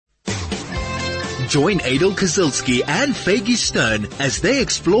Join Adel Kazilski and Faggy Stern as they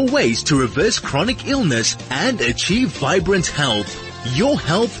explore ways to reverse chronic illness and achieve vibrant health. Your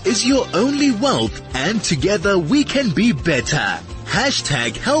health is your only wealth, and together we can be better.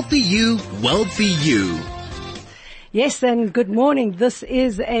 Hashtag healthy you, wealthy you. Yes, and good morning. This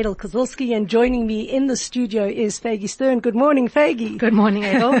is Adel Kazilski, and joining me in the studio is Faggy Stern. Good morning, Faggy. Good morning,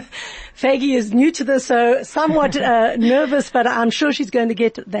 Adel. Faggy is new to this, so somewhat nervous, but I'm sure she's going to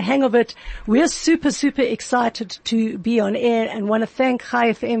get the hang of it. We're super excited to be on air and want to thank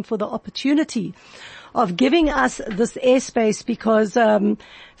Chai FM for the opportunity of giving us this airspace, because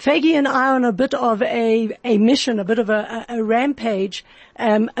Faggy and I are on a bit of a mission, a bit of a rampage,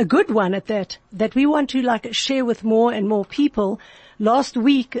 a good one at that we want to share with more and more people. Last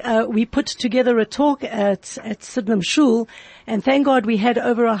week we put together a talk at Sydenham Shul, and thank God we had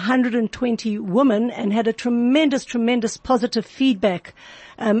over 120 women and had a tremendous positive feedback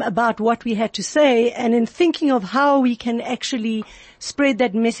about what we had to say. And in thinking of how we can actually spread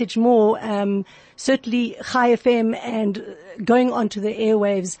that message more, certainly Chai FM and going onto the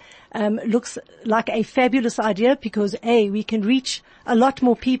airwaves looks like a fabulous idea, because A, we can reach a lot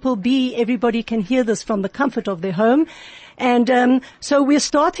more people, B, everybody can hear this from the comfort of their home. And so we're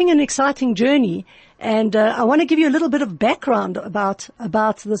starting an exciting journey. And I want to give you a little bit of background about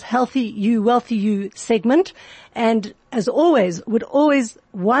this Healthy You, Wealthy You segment. And as always, would always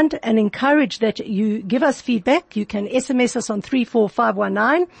want and encourage that you give us feedback. You can SMS us on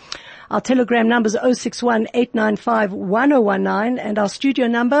 34519. Our telegram number is 061-895-1019, and our studio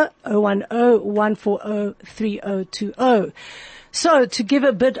number 010-140-3020. So to give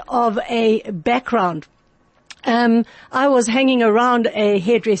a bit of a background, I was hanging around a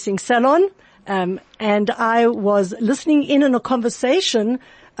hairdressing salon, and I was listening in on a conversation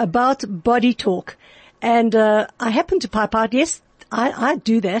about body talk. And I happened to pipe out, yes, I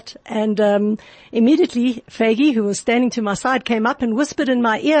do that. And immediately Faggy, who was standing to my side, came up and whispered in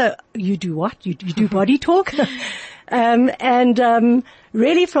my ear, "You do what? You do body talk?"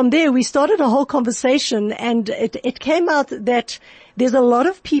 Really from there we started a whole conversation, and it came out that there's a lot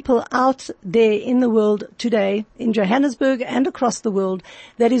of people out there in the world today, in Johannesburg and across the world,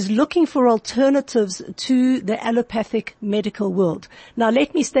 that is looking for alternatives to the allopathic medical world. Now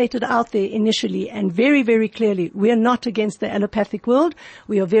let me state it out there initially and very clearly, we are not against the allopathic world.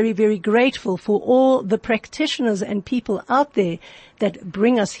 We are very grateful for all the practitioners and people out there that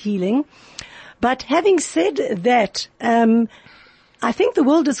bring us healing. But having said that, I think the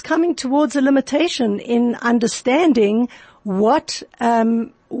world is coming towards a limitation in understanding what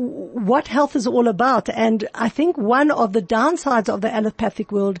health is all about. And I think one of the downsides of the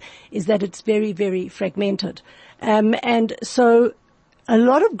allopathic world is that it's very fragmented. And so a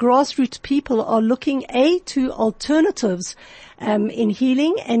lot of grassroots people are looking, A, to alternatives in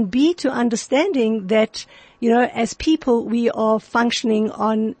healing, and B, to understanding that, as people, we are functioning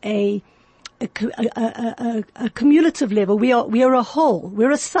on a cumulative level. We are a whole. We're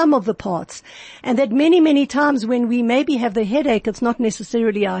a sum of the parts. And that many times when we maybe have the headache, it's not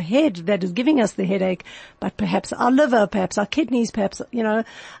necessarily our head that is giving us the headache, but perhaps our liver, perhaps our kidneys, perhaps,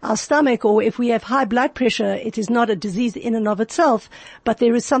 our stomach, or if we have high blood pressure, it is not a disease in and of itself, but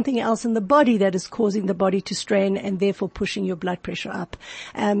there is something else in the body that is causing the body to strain and therefore pushing your blood pressure up.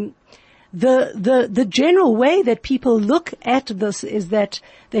 The general way that people look at this is that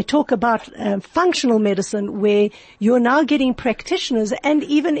they talk about functional medicine, where you're now getting practitioners, and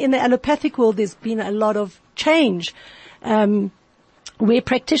even in the allopathic world there's been a lot of change, where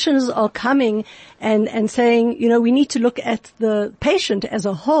practitioners are coming and saying, we need to look at the patient as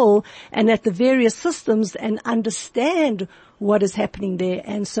a whole and at the various systems and understand what is happening there.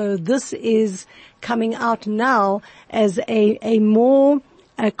 And so this is coming out now as a more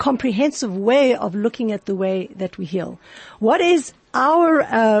comprehensive way of looking at the way that we heal. What is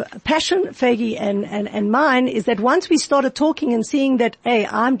our passion, Faggy and mine, is that once we started talking and seeing that, hey,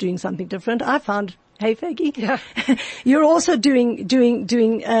 I'm doing something different, I found, hey, Faggy, yeah. You're also doing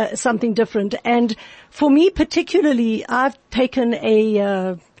something different. And for me particularly, I've taken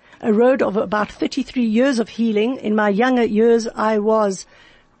a road of about 33 years of healing. In my younger years, I was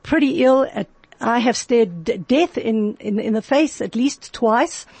pretty ill. I have stared death in the face at least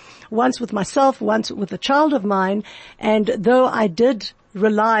twice, once with myself, once with a child of mine. And though I did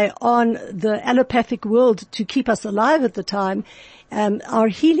rely on the allopathic world to keep us alive at the time, our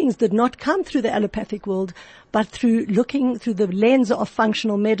healings did not come through the allopathic world, but through looking through the lens of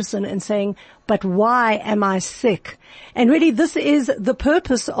functional medicine and saying, but why am I sick? And really this is the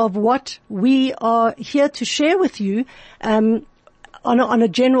purpose of what we are here to share with you. On a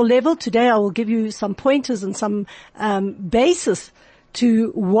general level, today I will give you some pointers and some basis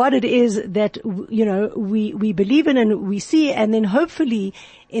to what it is that, we believe in and we see. And then hopefully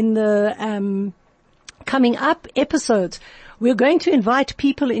in the, coming up episodes, we're going to invite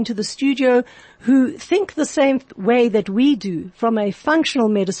people into the studio who think the same way that we do from a functional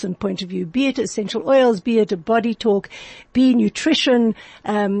medicine point of view, be it essential oils, be it a body talk, be nutrition,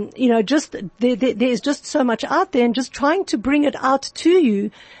 there's just so much out there, and just trying to bring it out to you,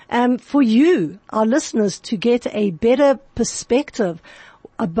 for you, our listeners, to get a better perspective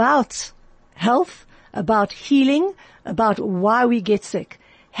about health, about healing, about why we get sick.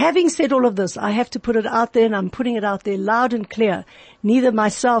 Having said all of this, I have to put it out there, and I'm putting it out there loud and clear. Neither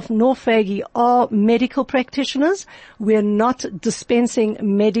myself nor Faggy are medical practitioners. We're not dispensing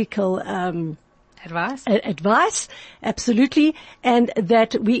medical advice, absolutely, and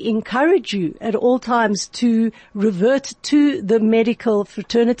that we encourage you at all times to revert to the medical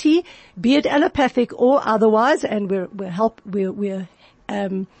fraternity, be it allopathic or otherwise, and we're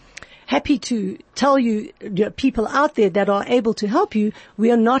happy to tell you, people out there that are able to help you. We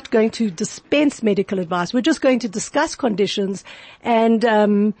are not going to dispense medical advice. We're just going to discuss conditions,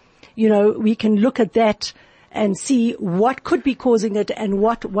 and we can look at that and see what could be causing it and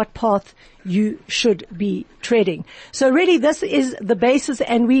what path you should be treading. So really, this is the basis,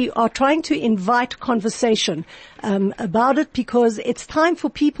 and we are trying to invite conversation about it, because it's time for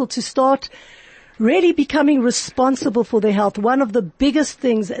people to start really becoming responsible for their health. One of the biggest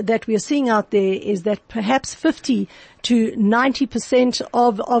things that we are seeing out there is that perhaps 50 to 90%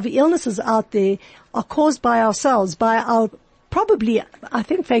 of illnesses out there are caused by ourselves, by our, probably, I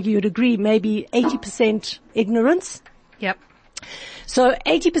think, Faggy, you'd agree, maybe 80% ignorance. Yep. So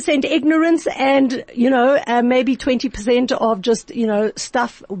 80% ignorance, and, maybe 20% of just,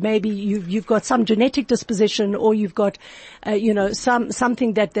 stuff. Maybe you've got some genetic disposition, or you've got,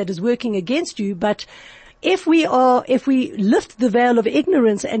 something that is working against you. But if we lift the veil of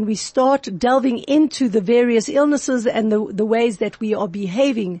ignorance and we start delving into the various illnesses and the ways that we are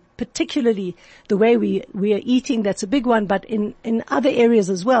behaving, particularly the way we are eating, that's a big one, but in other areas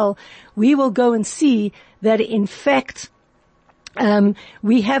as well, we will go and see that in fact,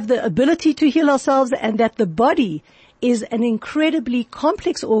 we have the ability to heal ourselves, and that the body is an incredibly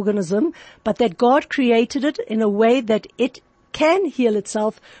complex organism, but that God created it in a way that it can heal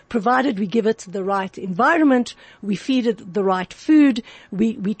itself, provided we give it the right environment, we feed it the right food,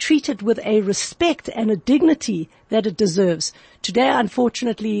 we treat it with a respect and a dignity that it deserves. Today,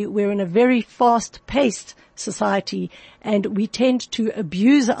 unfortunately, we're in a very fast-paced society, and we tend to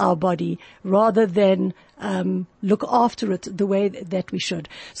abuse our body rather than look after it the way that we should.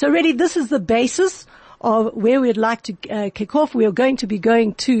 So really, this is the basis of where we'd like to kick off. We are going to be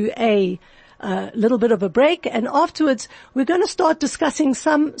going to a little bit of a break, and afterwards we're going to start discussing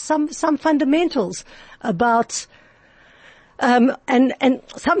some fundamentals about and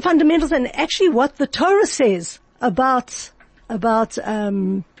some fundamentals, and actually what the Torah says about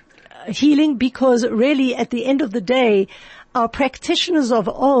healing, because really at the end of the day, our practitioners of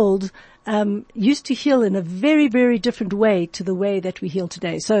old used to heal in a very, very different way to the way that we heal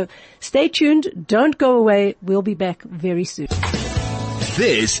today. So stay tuned. Don't go away. We'll be back very soon.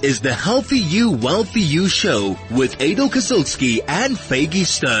 This is the Healthy You, Wealthy You show with Adel Kazilsky and Faggy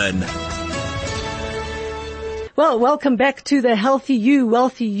Stern. Well, welcome back to the Healthy You,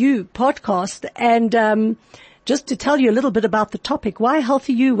 Wealthy You podcast. And just to tell you a little bit about the topic, why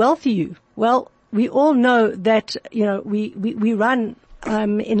Healthy You, Wealthy You? Well, we all know that, we run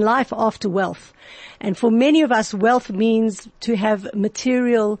in life after wealth. And for many of us, wealth means to have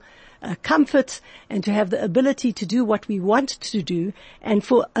material comfort and to have the ability to do what we want to do. And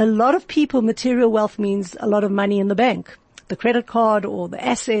for a lot of people, material wealth means a lot of money in the bank, the credit card or the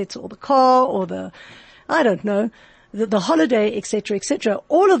assets or the car or the holiday, etc., etc.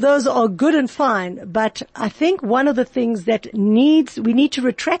 All of those are good and fine, but I think one of the things that we need to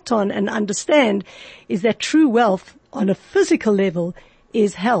retract on and understand is that true wealth on a physical level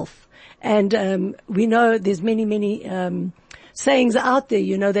is health. And we know there's many sayings out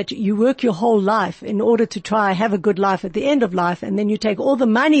there, that you work your whole life in order to try have a good life at the end of life, and then you take all the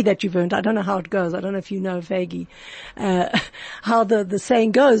money that you've earned. I don't know how it goes. I don't know if you know, Faggy, how the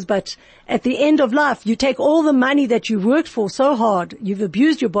saying goes, but at the end of life, you take all the money that you worked for so hard, you've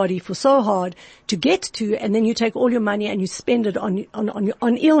abused your body for so hard to get to, and then you take all your money and you spend it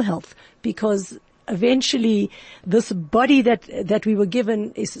on ill health, because eventually this body that we were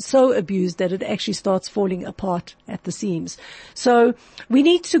given is so abused that it actually starts falling apart at the seams. So we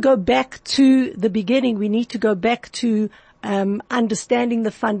need to go back to the beginning. We need to go back to understanding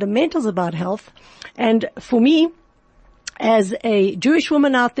the fundamentals about health. And for me, as a Jewish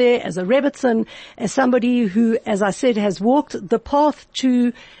woman out there, as a Rebbetzin, as somebody who, as I said, has walked the path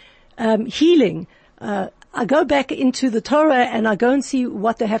to healing, I go back into the Torah and I go and see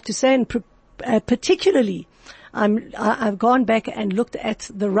what they have to say, and particularly I've gone back and looked at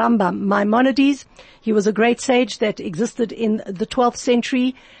the Rambam, Maimonides. He was a great sage that existed in the 12th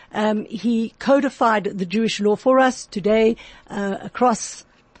century. He codified the Jewish law for us today, across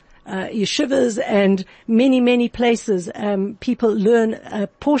yeshivas and many, many places. People learn a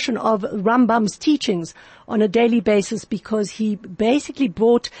portion of Rambam's teachings on a daily basis because he basically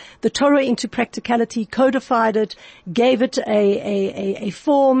brought the Torah into practicality, codified it, gave it a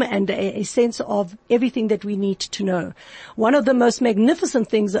form and a sense of everything that we need to know. One of the most magnificent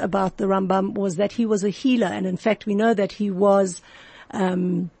things about the Rambam was that he was a healer, and in fact we know that he was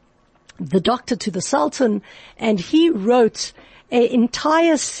the doctor to the Sultan, and he wrote an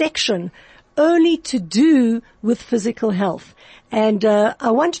entire section only to do with physical health. And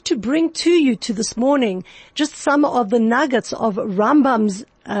I wanted to bring to you to this morning just some of the nuggets of Rambam's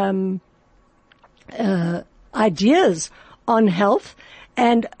ideas on health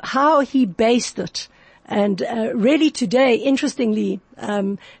and how he based it. And really today, interestingly,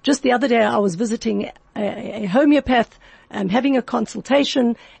 just the other day I was visiting a homeopath, having a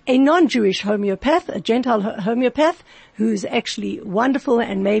consultation, a non-Jewish homeopath, a Gentile homeopath, who's actually wonderful,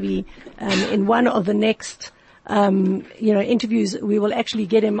 and maybe in one of the next interviews we will actually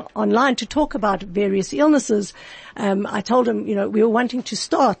get him online to talk about various illnesses. I told him, we were wanting to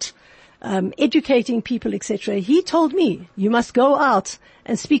start educating people, etc. He told me, you must go out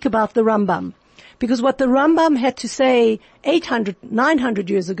and speak about the Rambam. Because what the Rambam had to say 800, 900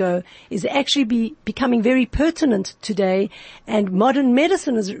 years ago is actually becoming very pertinent today, and modern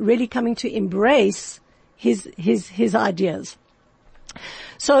medicine is really coming to embrace his ideas.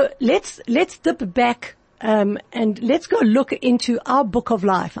 So let's dip back, and let's go look into our book of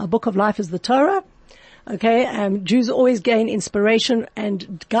life. Our book of life is the Torah. Okay, Jews always gain inspiration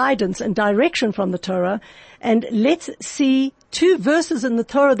and guidance and direction from the Torah. And let's see 2 verses in the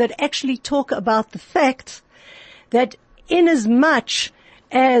Torah that actually talk about the fact that inasmuch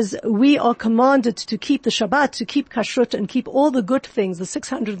as we are commanded to keep the Shabbat, to keep Kashrut, and keep all the good things, the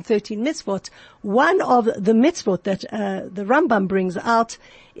 613 mitzvot, one of the mitzvot that the Rambam brings out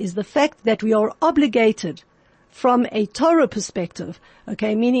is the fact that we are obligated from a Torah perspective,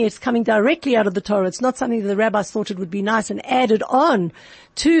 okay, meaning it's coming directly out of the Torah. It's not something that the rabbis thought it would be nice and added on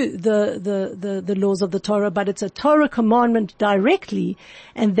to the laws of the Torah, but it's a Torah commandment directly,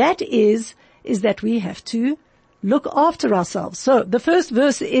 and that is that we have to look after ourselves. So the first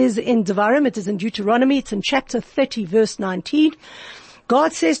verse is in Devarim, it is in Deuteronomy, it's in chapter 30, verse 19.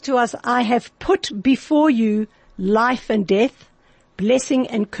 God says to us, I have put before you life and death, blessing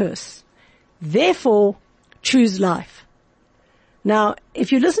and curse. Therefore, choose life. Now,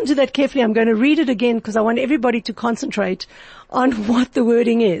 if you listen to that carefully, I'm going to read it again because I want everybody to concentrate on what the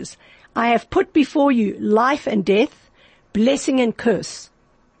wording is. I have put before you life and death, blessing and curse.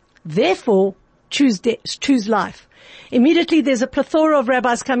 Therefore, choose life. Immediately there's a plethora of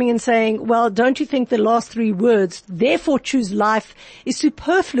rabbis coming and saying, well, don't you think the last 3 words, therefore choose life, is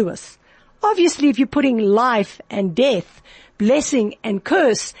superfluous? Obviously, if you're putting life and death, blessing and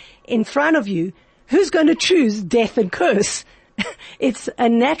curse in front of you, who's going to choose death and curse? It's a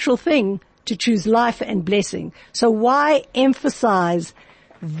natural thing to choose life and blessing. So why emphasize,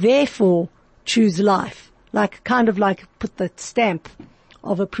 therefore, choose life? Kind of like put the stamp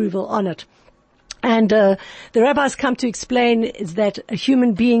of approval on it. And the rabbis come to explain is that a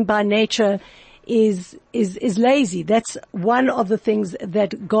human being by nature is lazy. That's one of the things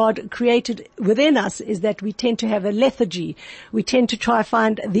that God created within us, is that we tend to have a lethargy. We tend to try to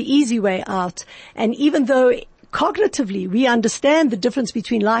find the easy way out. And even though cognitively we understand the difference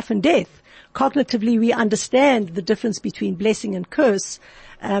between life and death, cognitively we understand the difference between blessing and curse,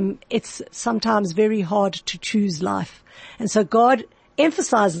 it's sometimes very hard to choose life. And so God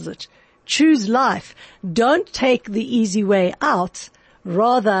emphasizes it. Choose life. Don't take the easy way out.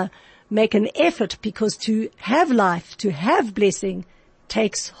 Rather, make an effort, because to have life, to have blessing,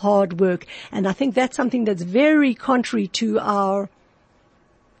 takes hard work. And I think that's something that's very contrary to our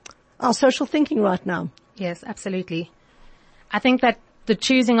social thinking right now. Yes, absolutely. I think that the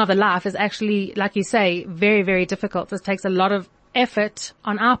choosing of a life is actually, like you say, very, very difficult. It takes a lot of effort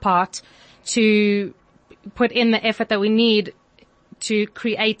on our part to put in the effort that we need to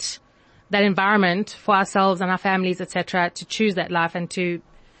create that environment for ourselves and our families, etc., to choose that life and to,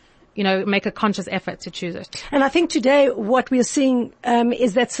 make a conscious effort to choose it. And I think today what we are seeing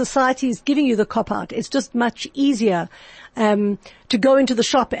is that society is giving you the cop-out. It's just much easier to to go into the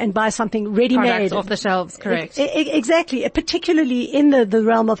shop and buy something ready-made. Products off the shelves, correct. Exactly. Particularly in the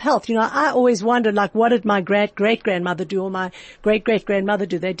realm of health. You know, I always wondered, like, what did my great-great-grandmother do or my great-great-grandmother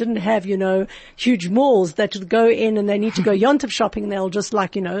do? They didn't have, you know, huge malls that would go in and they need to go Yontif shopping and they'll just,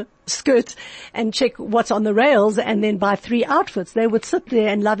 like, you know, skirt and check what's on the rails and then buy 3 outfits. They would sit there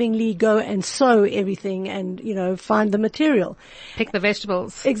and lovingly go and sew everything and, you know, find the material. Pick the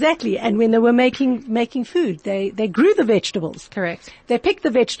vegetables. Exactly. And when they were making food, they grew the vegetables. Correct. They picked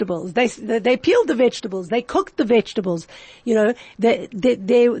the vegetables. They peeled the vegetables. They cooked the vegetables. You know,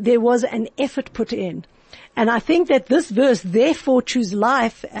 there was an effort put in. And I think that this verse, therefore choose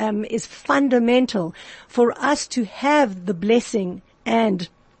life, is fundamental for us to have the blessing and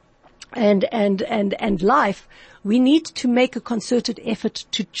life. We need to make a concerted effort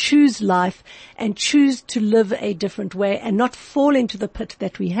to choose life and choose to live a different way and not fall into the pit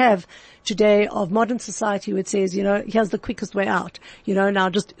that we have today of modern society, which says, you know, here's the quickest way out. You know, now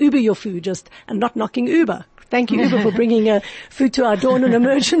just Uber your food, and not knocking Uber. Thank you, Uber, for bringing food to our door in an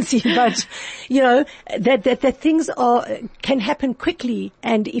emergency. But, you know, that things can happen quickly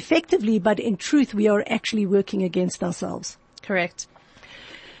and effectively, but in truth, we are actually working against ourselves. Correct.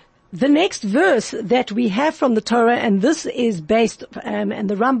 The next verse that we have from the Torah, and this is based, and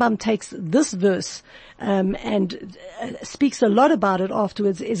the Rambam takes this verse, and speaks a lot about it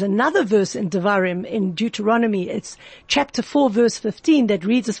afterwards, is another verse in Devarim, in Deuteronomy. It's chapter 4, verse 15, that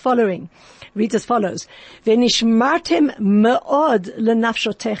reads as follows. Venishmartem me'od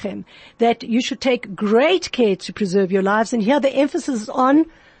lenafshotechem, that you should take great care to preserve your lives. And here the emphasis is on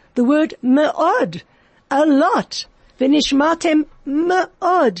the word me'od, a lot. Venishmartem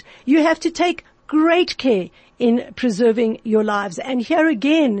me'od. You have to take great care in preserving your lives. And here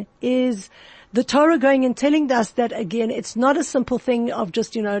again is the Torah going and telling us that, again, it's not a simple thing of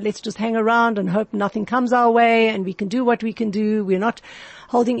just, you know, let's just hang around and hope nothing comes our way and we can do what we can do. We're not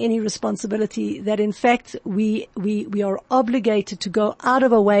holding any responsibility. That in fact we are obligated to go out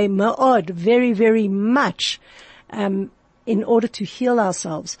of our way, me'od, very, very much, in order to heal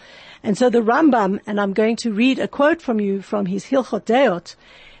ourselves. And so the Rambam, and I'm going to read a quote from his Hilchot Deot,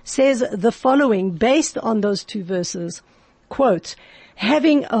 says the following, based on those 2 verses, quote,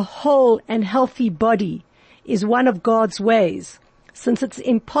 having a whole and healthy body is one of God's ways, since it's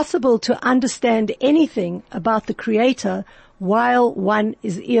impossible to understand anything about the Creator while one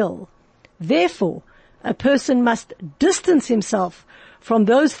is ill. Therefore, a person must distance himself from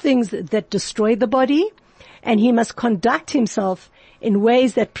those things that destroy the body, and he must conduct himself in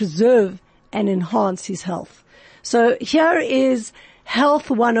ways that preserve and enhance his health. So here is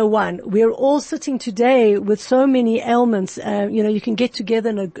Health 101. We're all sitting today with so many ailments. You know, you can get together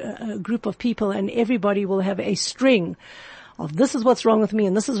in a group of people and everybody will have a string of this is what's wrong with me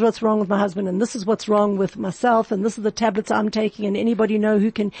and this is what's wrong with my husband and this is what's wrong with myself and this is the tablets I'm taking and anybody know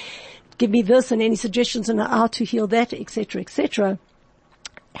who can give me this and any suggestions on how to heal that, etc., etc.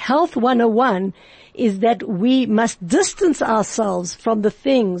 Health 101 is that we must distance ourselves from the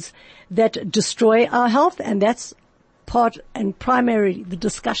things that destroy our health, and that's part and primary the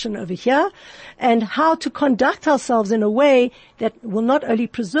discussion over here, and how to conduct ourselves in a way that will not only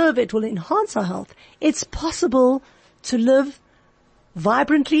preserve, it will enhance our health. It's possible to live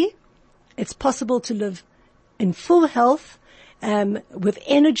vibrantly. It's possible to live in full health, with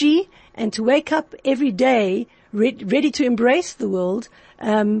energy, and to wake up every day ready to embrace the world,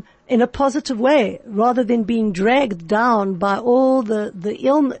 in a positive way, rather than being dragged down by all the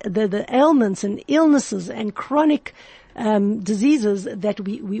ailments and illnesses and chronic diseases that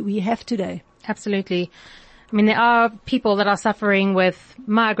we have today. Absolutely. I mean, there are people that are suffering with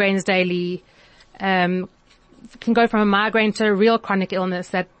migraines daily, can go from a migraine to a real chronic illness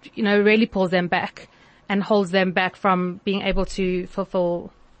that, you know, really pulls them back and holds them back from being able to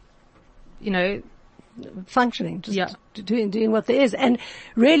fulfill, you know, functioning, just doing what there is. And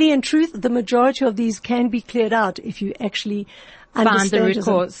really, in truth, the majority of these can be cleared out if you actually understand the root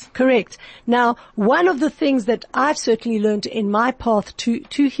cause. Correct. Now, one of the things that I've certainly learned in my path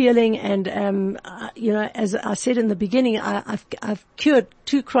to healing, and you know, as I said in the beginning, I've cured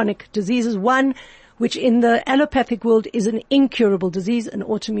 2 chronic diseases. One, which in the allopathic world is an incurable disease, an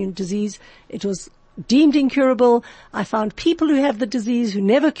autoimmune disease. It was deemed incurable. I found people who have the disease who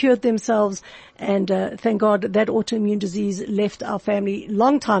never cured themselves, and thank God that autoimmune disease left our family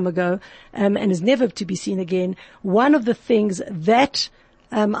long time ago, and is never to be seen again. One of the things that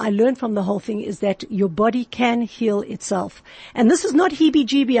I learned from the whole thing is that your body can heal itself. And this is not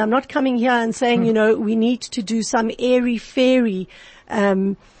heebie-jeebie. I'm not coming here and saying, you know, we need to do some airy-fairy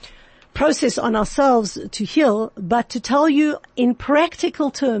process on ourselves to heal, but to tell you in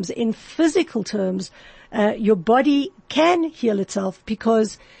practical terms, in physical terms, your body can heal itself,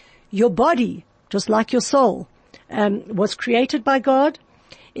 because your body, just like your soul, was created by God.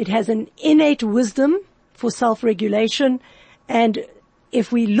 It has an innate wisdom for self-regulation, and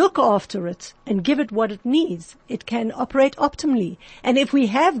if we look after it and give it what it needs, it can operate optimally. And if we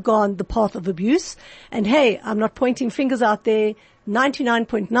have gone the path of abuse, and hey, I'm not pointing fingers out there,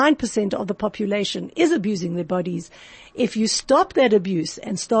 99.9% of the population is abusing their bodies. If you stop that abuse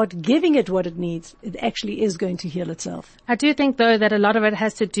and start giving it what it needs, it actually is going to heal itself. I do think, though, that a lot of it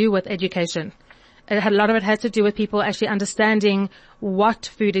has to do with education. A lot of it has to do with people actually understanding what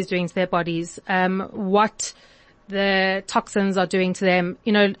food is doing to their bodies, what the toxins are doing to them.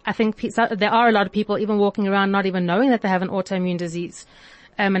 You know, I think there are a lot of people even walking around not even knowing that they have an autoimmune disease,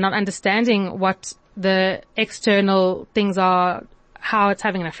 and not understanding what the external things are, how it's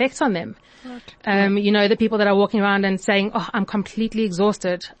having an effect on them. You know, the people that are walking around and saying, oh, I'm completely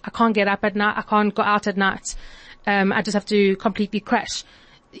exhausted. I can't get up at night. I can't go out at night. I just have to completely crash.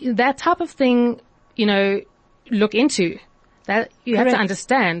 That type of thing, you know, look into that. You have to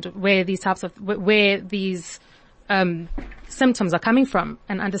understand where these symptoms are coming from,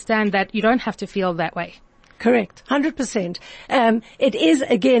 and understand that you don't have to feel that way. Correct. 100%. It is,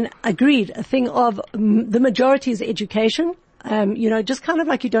 again, agreed, a thing of the majority is education. You know, just kind of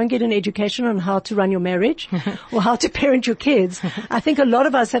like you don't get an education on how to run your marriage or how to parent your kids. I think a lot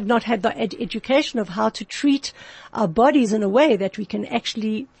of us have not had the education of how to treat our bodies in a way that we can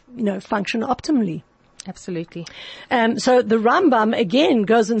actually, you know, function optimally. Absolutely. So the Rambam again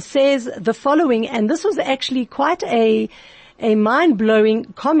goes and says the following, and this was actually quite a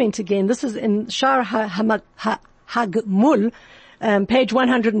mind-blowing comment again. This is in Shar Hagmul, page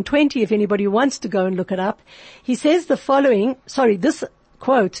 120, if anybody wants to go and look it up. He says the following, this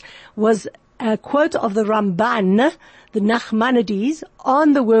quote was a quote of the Ramban, the Nachmanides,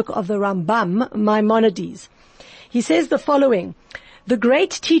 on the work of the Rambam, Maimonides. He says the following: the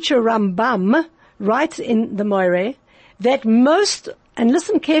great teacher Rambam writes in the Moire that most, and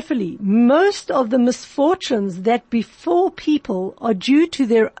listen carefully, most of the misfortunes that befall people are due to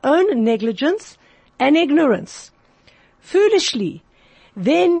their own negligence and ignorance. Foolishly,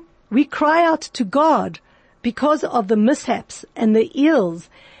 then we cry out to God because of the mishaps and the ills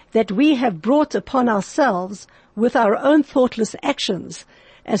that we have brought upon ourselves with our own thoughtless actions.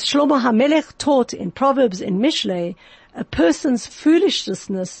 As Shlomo HaMelech taught in Proverbs and Mishlei, a person's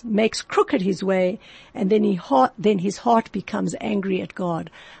foolishness makes crooked his way, and then his heart becomes angry at God.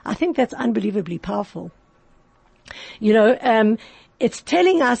 I think that's unbelievably powerful. You know, it's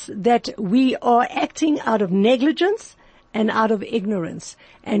telling us that we are acting out of negligence and out of ignorance.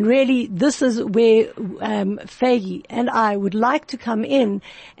 And really, this is where Fagi and I would like to come in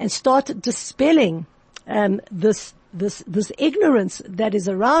and start dispelling this ignorance that is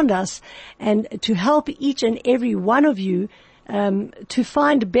around us, and to help each and every one of you to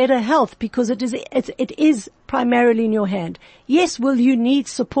find better health, because it is primarily in your hand. Yes, will you need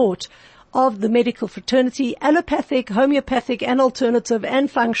support of the medical fraternity, allopathic, homeopathic, and alternative,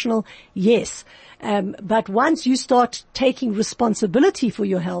 and functional? Yes. But once you start taking responsibility for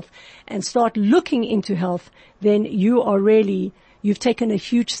your health and start looking into health, then you've taken a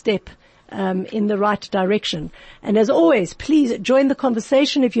huge step in the right direction. And as always, please join the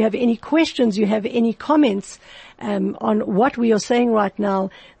conversation. If you have any questions, you have any comments on what we are saying right now,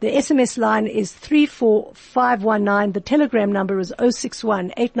 the SMS line is 34519. The Telegram number is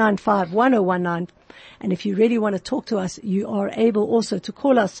 061-895-1019. And if you really want to talk to us, you are able also to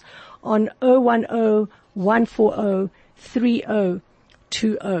call us on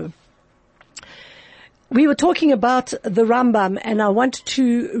 010-140-3020. We were talking about the Rambam, and I want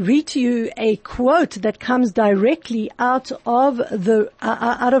to read to you a quote that comes directly out of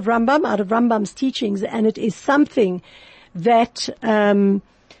Rambam's teachings, and it is something that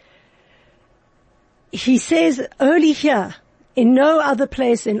he says early here. In no other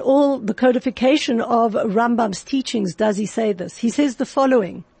place in all the codification of Rambam's teachings does he say this. He says the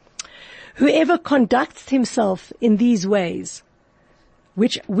following: whoever conducts himself in these ways,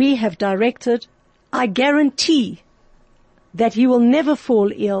 which we have directed, I guarantee that he will never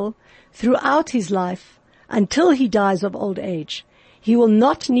fall ill throughout his life until he dies of old age. He will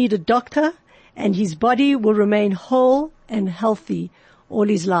not need a doctor, and his body will remain whole and healthy all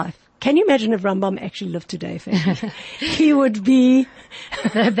his life. Can you imagine if Rambam actually lived today? He would be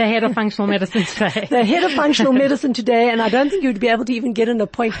the head of functional medicine today. The head of functional medicine today, and I don't think you would be able to even get an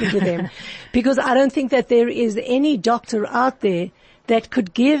appointment with him, because I don't think that there is any doctor out there that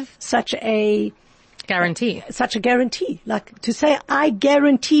could give such a Guarantee. Such a guarantee. Like to say, I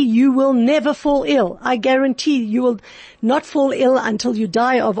guarantee you will never fall ill. I guarantee you will not fall ill until you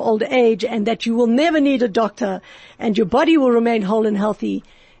die of old age, and that you will never need a doctor and your body will remain whole and healthy.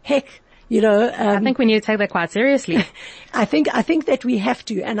 Heck, I think we need to take that quite seriously. I think that we have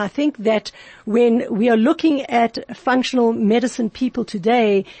to, and I think that when we are looking at functional medicine people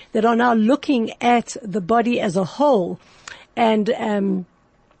today that are now looking at the body as a whole, and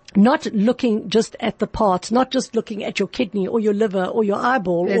not looking just at the parts, not just looking at your kidney or your liver or your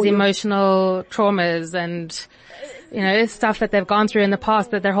eyeball. There's or emotional traumas and, stuff that they've gone through in the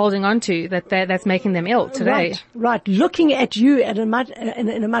past that they're holding on to, that's making them ill today. Right. Looking at you in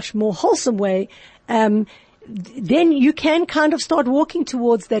a much more wholesome way, then you can kind of start walking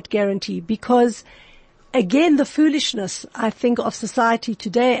towards that guarantee, because again, the foolishness, I think, of society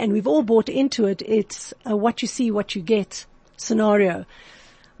today, and we've all bought into it, it's what you see, what you get scenario.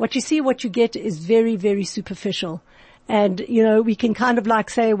 What you see, what you get is very, very superficial. And, we can kind of like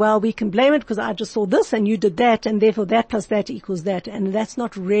say, well, we can blame it because I just saw this and you did that, and therefore that plus that equals that. And that's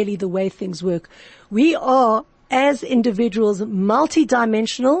not really the way things work. We are, as individuals,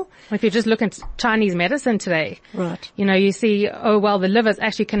 multidimensional. If you just look at Chinese medicine today, right? You see, the liver is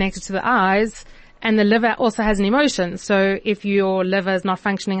actually connected to the eyes, and the liver also has an emotion. So if your liver is not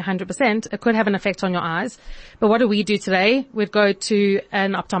functioning 100%, it could have an effect on your eyes. But what do we do today? We'd go to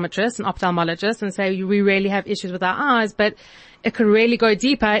an optometrist, an ophthalmologist, and say, we really have issues with our eyes, but it could really go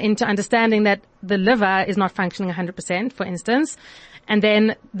deeper into understanding that the liver is not functioning 100%, for instance. And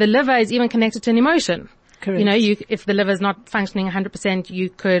then the liver is even connected to an emotion. Correct. If the liver is not functioning 100%, you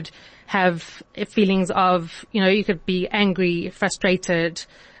could have feelings of, you could be angry, frustrated,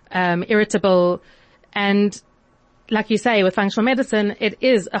 irritable. And like you say, with functional medicine, it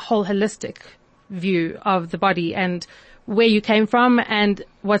is a whole holistic view of the body and where you came from and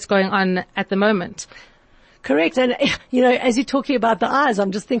what's going on at the moment. Correct. And, as you're talking about the eyes,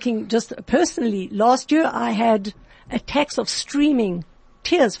 I'm just thinking, just personally, last year I had attacks of streaming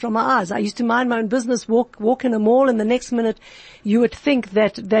tears from my eyes. I used to mind my own business, walk in a mall, and the next minute you would think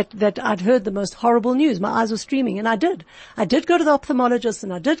that I'd heard the most horrible news. My eyes were streaming, and I did. I did go to the ophthalmologist,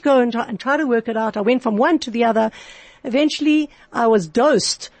 and I did go and try to work it out. I went from one to the other. Eventually, I was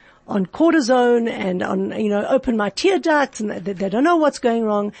dosed on cortisone and on, open my tear ducts, and they don't know what's going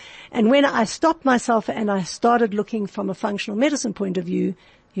wrong. And when I stopped myself and I started looking from a functional medicine point of view,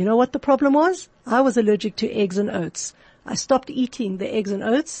 you know what the problem was? I was allergic to eggs and oats. I stopped eating the eggs and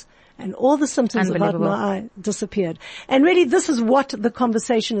oats, and all the symptoms about my eye disappeared. And really, this is what the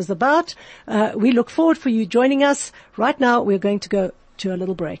conversation is about. We look forward for you joining us. Right now, we're going to go to a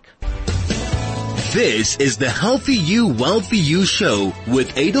little break. This is the Healthy You, Wealthy You show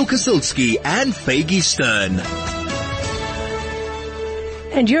with Adel Kosilski and Faggy Stern.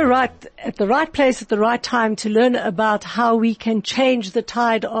 And you're right, at the right place at the right time to learn about how we can change the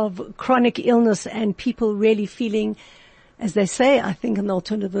tide of chronic illness and people really feeling, as they say, I think in the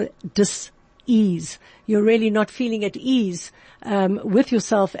alternative, dis-ease. You're really not feeling at ease with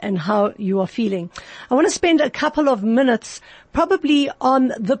yourself and how you are feeling. I want to spend a couple of minutes probably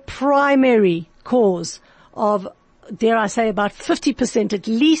on the primary cause of, dare I say, about 50% at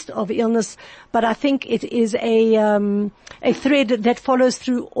least of illness, but I think it is a thread that follows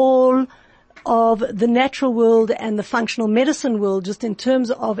through all of the natural world and the functional medicine world, just in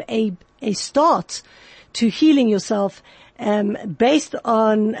terms of a start to healing yourself, based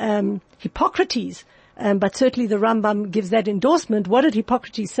on Hippocrates, but certainly the Rambam gives that endorsement. What did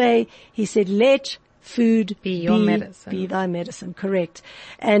Hippocrates say? He said, let food be your medicine. Be thy medicine, correct.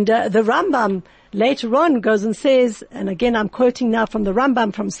 And the Rambam later on goes and says, and again I'm quoting now from the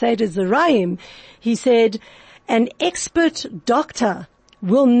Rambam from Seder Zerayim, he said, an expert doctor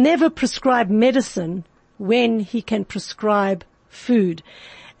will never prescribe medicine when he can prescribe food.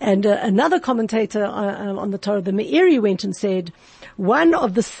 And another commentator on the Torah, the Meiri, went and said, one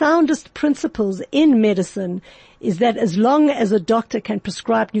of the soundest principles in medicine is that as long as a doctor can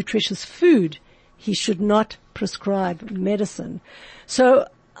prescribe nutritious food, he should not prescribe medicine. So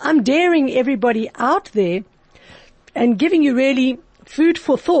I'm daring everybody out there and giving you really food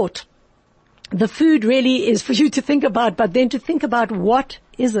for thought. The food really is for you to think about, but then to think about what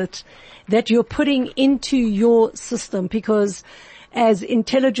is it that you're putting into your system, because as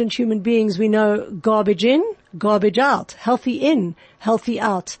intelligent human beings, we know garbage in, garbage out, healthy in, healthy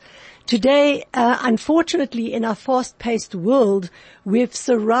out. Today, unfortunately, in our fast-paced world, we've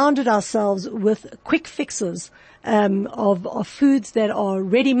surrounded ourselves with quick fixes of foods that are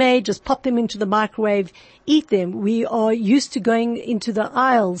ready-made. Just pop them into the microwave, eat them. We are used to going into the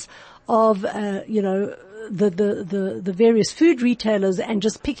aisles of, the various food retailers and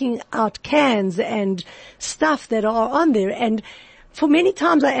just picking out cans and stuff that are on there. And for many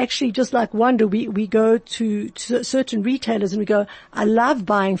times I actually just like wonder, we go to certain retailers and we go, I love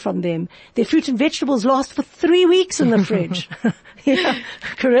buying from them. Their fruit and vegetables last for 3 weeks in the fridge. Yeah,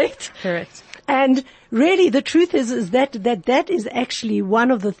 correct? Correct. And really the truth is that is actually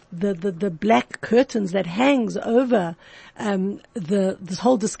one of the black curtains that hangs over this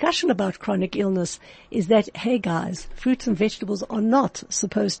whole discussion about chronic illness, is that, hey guys, fruits and vegetables are not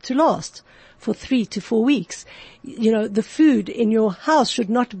supposed to last for 3 to 4 weeks. You know, the food in your house should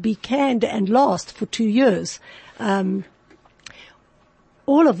not be canned and last for 2 years. All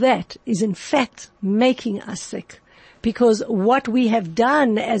of that is in fact making us sick, because what we have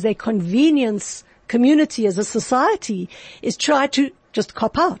done as a convenience community, as a society, is try to just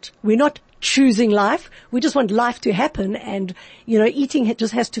cop out. We're not choosing life. We just want life to happen, and, you know, eating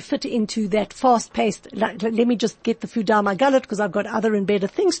just has to fit into that fast-paced, let me just get the food down my gullet because I've got other and better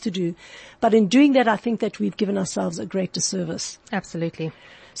things to do. But in doing that, I think that we've given ourselves a great disservice. Absolutely.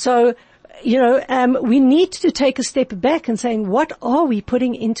 So, you know, we need to take a step back and saying, what are we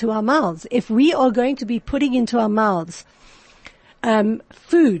putting into our mouths? If we are going to be putting into our mouths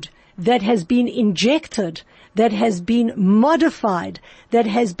food that has been injected, that has been modified, that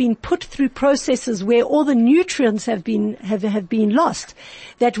has been put through processes where all the nutrients have been lost,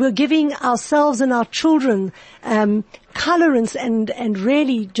 that we're giving ourselves and our children colorants and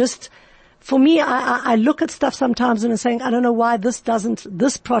really just, for me, I look at stuff sometimes and I'm saying, I don't know why this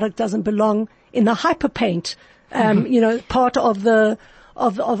product doesn't belong in the hyperpaint, you know, part of the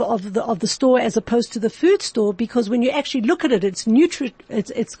store as opposed to the food store, because when you actually look at it,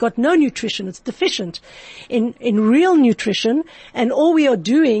 it's got no nutrition. It's deficient in real nutrition. And all we are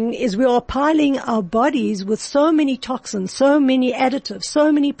doing is we are piling our bodies with so many toxins, so many additives,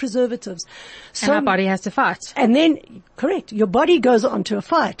 so many preservatives. And our body has to fight. And then, correct, your body goes on to a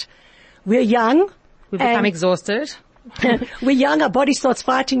fight. We're young. We become exhausted. We're young, our body starts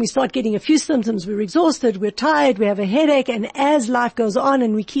fighting, we start getting a few symptoms, we're exhausted, we're tired, we have a headache, and as life goes on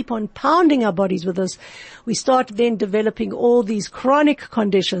and we keep on pounding our bodies with this, we start then developing all these chronic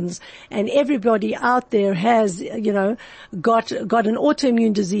conditions, and everybody out there has, you know, got an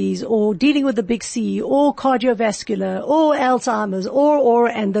autoimmune disease, or dealing with the big C, or cardiovascular, or Alzheimer's,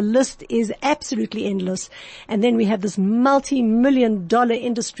 and the list is absolutely endless. And then we have this multi-million-dollar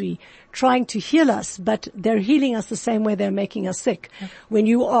industry trying to heal us, but they're healing us the same way they're making us sick. When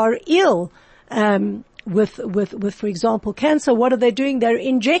you are ill, with, for example, cancer, what are they doing? They're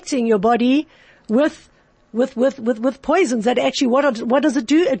injecting your body with poisons that actually, what does it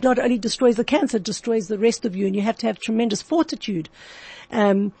do? It not only destroys the cancer, it destroys the rest of you, and you have to have tremendous fortitude,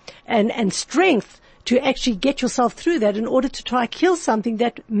 and strength to actually get yourself through that in order to try kill something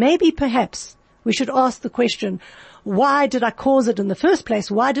that maybe perhaps we should ask the question, why did I cause it in the first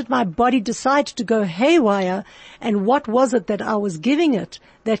place? Why did my body decide to go haywire? And what was it that I was giving it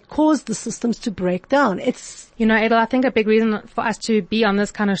that caused the systems to break down? You know, Adel, I think a big reason for us to be on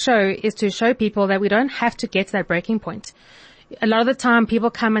this kind of show is to show people that we don't have to get to that breaking point. A lot of the time people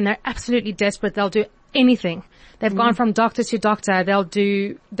come and they're absolutely desperate. They'll do anything. They've gone from doctor to doctor.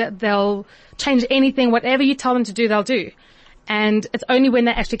 They'll change anything. Whatever you tell them to do, they'll do. And it's only when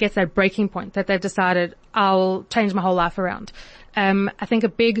they actually get to that breaking point that they've decided, I'll change my whole life around. I think a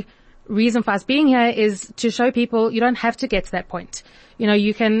big reason for us being here is to show people you don't have to get to that point. You know,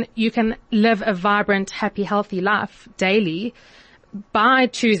 you can live a vibrant, happy, healthy life daily by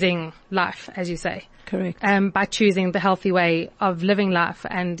choosing life, as you say. Correct. By choosing the healthy way of living life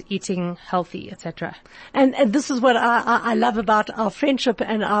and eating healthy, etc. And this is what I love about our friendship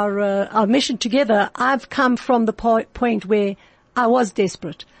and our mission together. I've come from the point where I was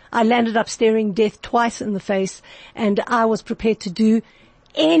desperate. I landed up staring death twice in the face, and I was prepared to do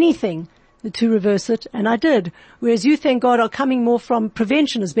anything to reverse it, and I did. Whereas you, thank God, are coming more from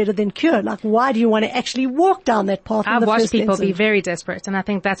prevention is better than cure. Like, why do you want to actually walk down that path? I've watched people be very desperate, and I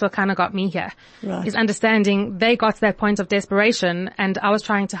think that's what kind of got me here. Right. Is understanding they got to that point of desperation, and I was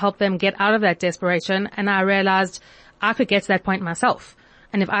trying to help them get out of that desperation, and I realized I could get to that point myself.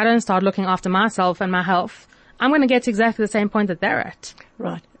 And if I don't start looking after myself and my health, I'm going to get to exactly the same point that they're at.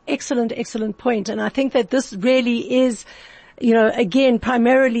 Right. Excellent point. And I think that this really is again,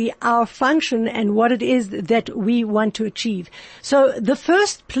 primarily our function and what it is that we want to achieve. So the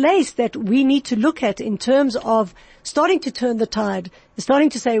first place that we need to look at in terms of starting to turn the tide is starting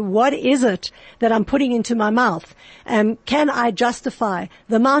to say, what is it that I'm putting into my mouth? Can I justify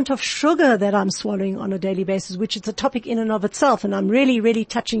the amount of sugar that I'm swallowing on a daily basis, which is a topic in and of itself. And I'm really, really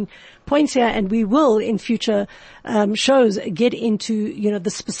touching points here, and we will in future shows get into, the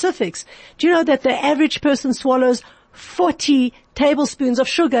specifics. Do you know that the average person swallows 40 tablespoons of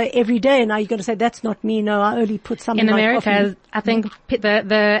sugar every day? Now you're going to say, that's not me. No, I only put something in like America, coffee. I think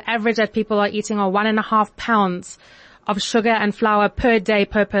the average that people are eating are 1.5 pounds of sugar and flour per day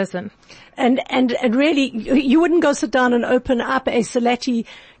per person. And really, you wouldn't go sit down and open up a Salati,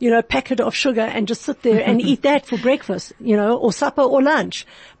 packet of sugar and just sit there and eat that for breakfast, or supper or lunch.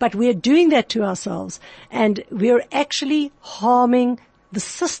 But we're doing that to ourselves, and we're actually harming the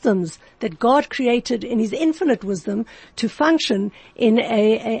systems that God created in His infinite wisdom to function in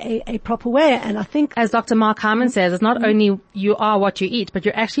a proper way. And I think, as Dr. Mark Hyman says, it's not only you are what you eat, but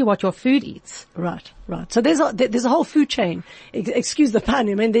you're actually what your food eats. Right. So there's a whole food chain. Excuse the pun.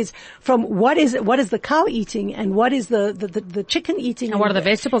 I mean, there's from what is the cow eating, and what is the chicken eating, and what are the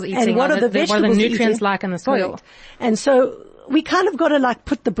vegetables eating, and what are the nutrients eating? Like in the soil. Correct. And so we kind of got to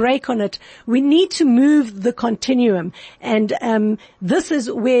put the brake on it. We need to move the continuum, and this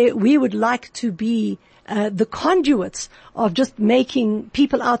is where we would like to be the conduits of just making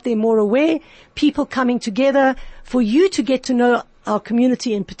people out there more aware, people coming together, for you to get to know our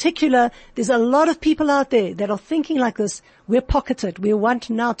community in particular. There's a lot of people out there that are thinking like this. We're pocketed. We want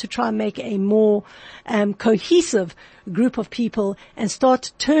now to try and make a more cohesive group of people and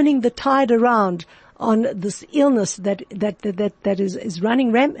start turning the tide around on this illness that is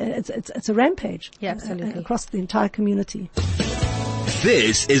running it's a rampage. Yeah, absolutely. Across the entire community.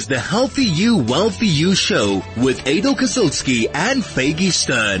 This is the Healthy You, Wealthy You show with Adel Kazilski and Faggy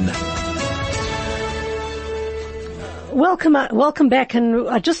Stern. Welcome back, and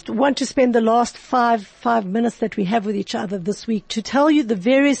I just want to spend the last five minutes that we have with each other this week to tell you the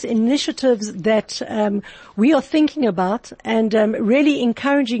various initiatives that we are thinking about, and really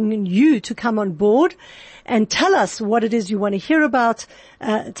encouraging you to come on board and tell us what it is you want to hear about.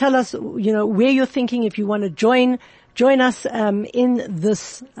 Tell us, where you're thinking, if you want to join us in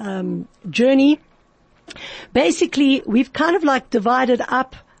this journey. Basically, we've kind of divided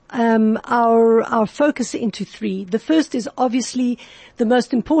up our focus into three. The first is obviously the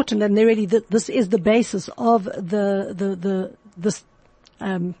most important, and this is the basis of this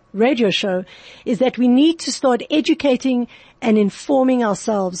radio show, is that we need to start educating and informing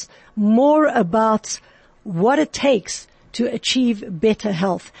ourselves more about what it takes to achieve better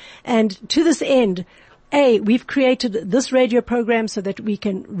health. And to this end, we've created this radio program so that we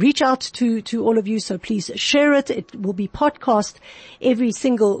can reach out to all of you. So please share it. It will be podcast every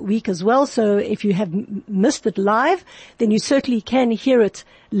single week as well. So if you have missed it live, then you certainly can hear it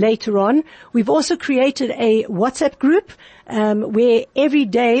later on. We've also created a WhatsApp group where every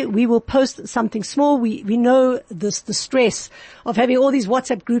day we will post something small. We know the stress of having all these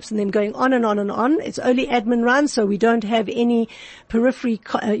WhatsApp groups and them going on and on and on. It's only admin run, so we don't have any periphery,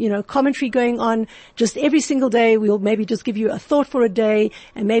 commentary going on. Just every single day, we'll maybe just give you a thought for a day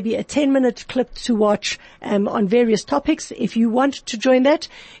and maybe a 10-minute clip to watch on various topics. If you want to join that,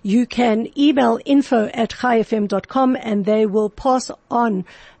 you can email info@chaifm.com, and they will pass on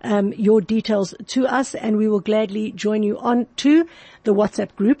your details to us, and we will gladly join you on to the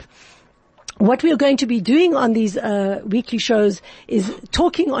WhatsApp group. What we are going to be doing on these weekly shows is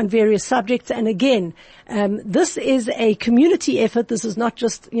talking on various subjects. And again, this is a community effort. This is not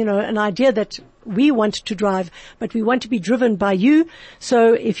just, an idea that we want to drive, but we want to be driven by you.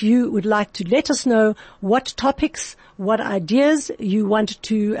 So if you would like to let us know what topics, what ideas you want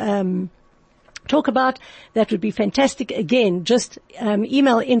to talk about, that would be fantastic. Again, just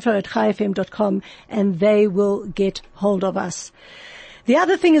email info@chaifm.com, and they will get hold of us. The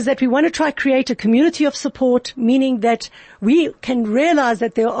other thing is that we want to try to create a community of support, meaning that we can realize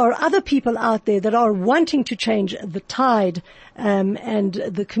that there are other people out there that are wanting to change the tide and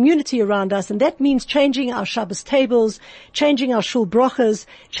the community around us. And that means changing our Shabbos tables, changing our shul brochas,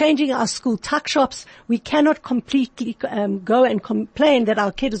 changing our school tuck shops. We cannot completely go and complain that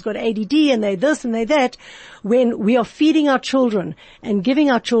our kid has got ADD and they this and they that, when we are feeding our children and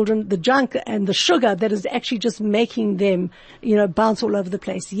giving our children the junk and the sugar that is actually just making them, bounce all over the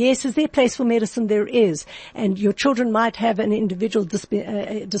place. Yes, is there a place for medicine? There is. And your children might have an individual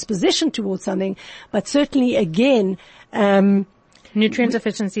disposition towards something, but certainly, again, nutrient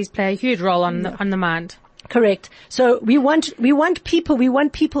deficiencies play a huge role on the mind. Correct. So we want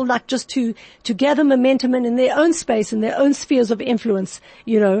people like just to gather momentum and in their own space, in their own spheres of influence,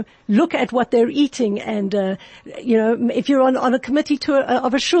 look at what they're eating and, if you're on a committee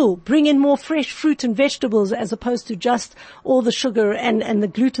of a shul, bring in more fresh fruit and vegetables as opposed to just all the sugar and the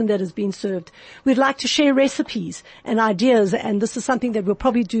gluten that has been served. We'd like to share recipes and ideas, and this is something that we'll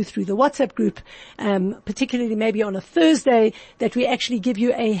probably do through the WhatsApp group, particularly maybe on a Thursday, that we actually give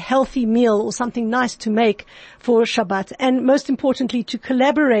you a healthy meal or something nice to make for Shabbat, and most importantly to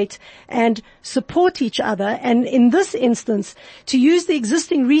collaborate and support each other, and in this instance to use the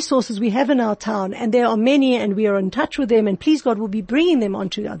existing resources we have in our town, and there are many and we are in touch with them, and please God we'll be bringing them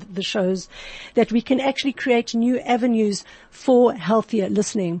onto the shows, that we can actually create new avenues for healthier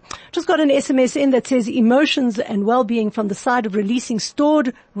listening. Just got an SMS in that says emotions and well-being from the side of releasing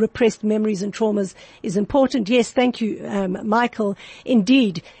stored repressed memories and traumas is important. Yes, thank you, Michael.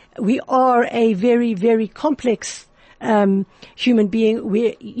 Indeed, we are a very, very complex human being.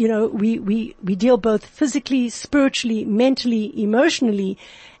 We deal both physically, spiritually, mentally, emotionally,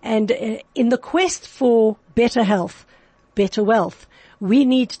 and in the quest for better health, better wealth, we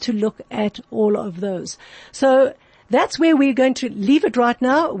need to look at all of those. So that's where we're going to leave it right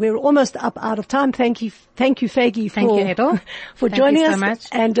now. We're almost out of time. Thank you, Fagi, for joining us. Much.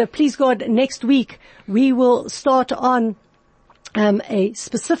 And please God, next week we will start on a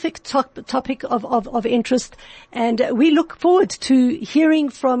specific topic of interest, and we look forward to hearing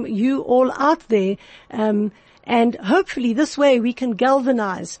from you all out there, and hopefully this way we can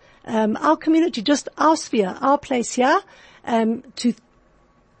galvanize our community, just our sphere, our place here, to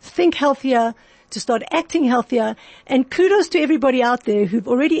think healthier, to start acting healthier. And kudos to everybody out there who've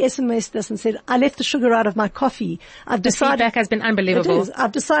already SMS'd us and said, I left the sugar out of my coffee. The feedback has been unbelievable.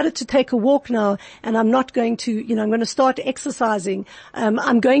 I've decided to take a walk now, and I'm not going to, I'm going to start exercising.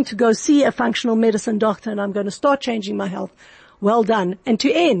 I'm going to go see a functional medicine doctor, and I'm going to start changing my health. Well done. And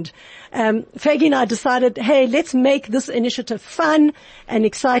to end, Fagi and I decided, hey, let's make this initiative fun and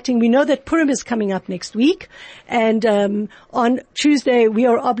exciting. We know that Purim is coming up next week, and on Tuesday we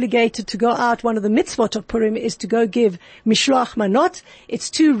are obligated to go out. One of the mitzvot of Purim is to go give mishloach manot.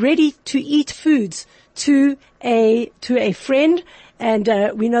 It's 2 ready-to-eat foods to a friend,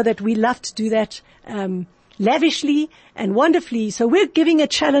 and we know that we love to do that lavishly and wonderfully. So we're giving a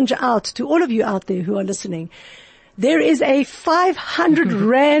challenge out to all of you out there who are listening. There is a 500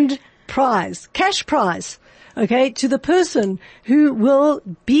 Rand prize, cash prize, okay, to the person who will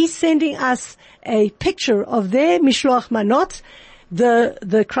be sending us a picture of their mishloach manot.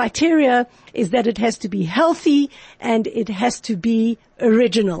 The criteria is that it has to be healthy and it has to be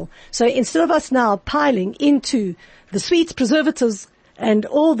original. So instead of us now piling into the sweets, preservatives, and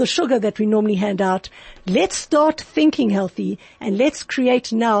all the sugar that we normally hand out, let's start thinking healthy, and let's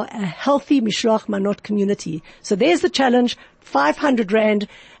create now a healthy mishloach manot community. So there's the challenge, 500 Rand.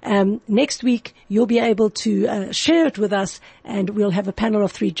 Next week you'll be able to share it with us, and we'll have a panel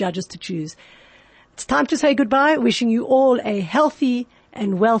of 3 judges to choose. It's time to say goodbye, wishing you all a healthy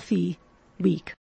and wealthy week.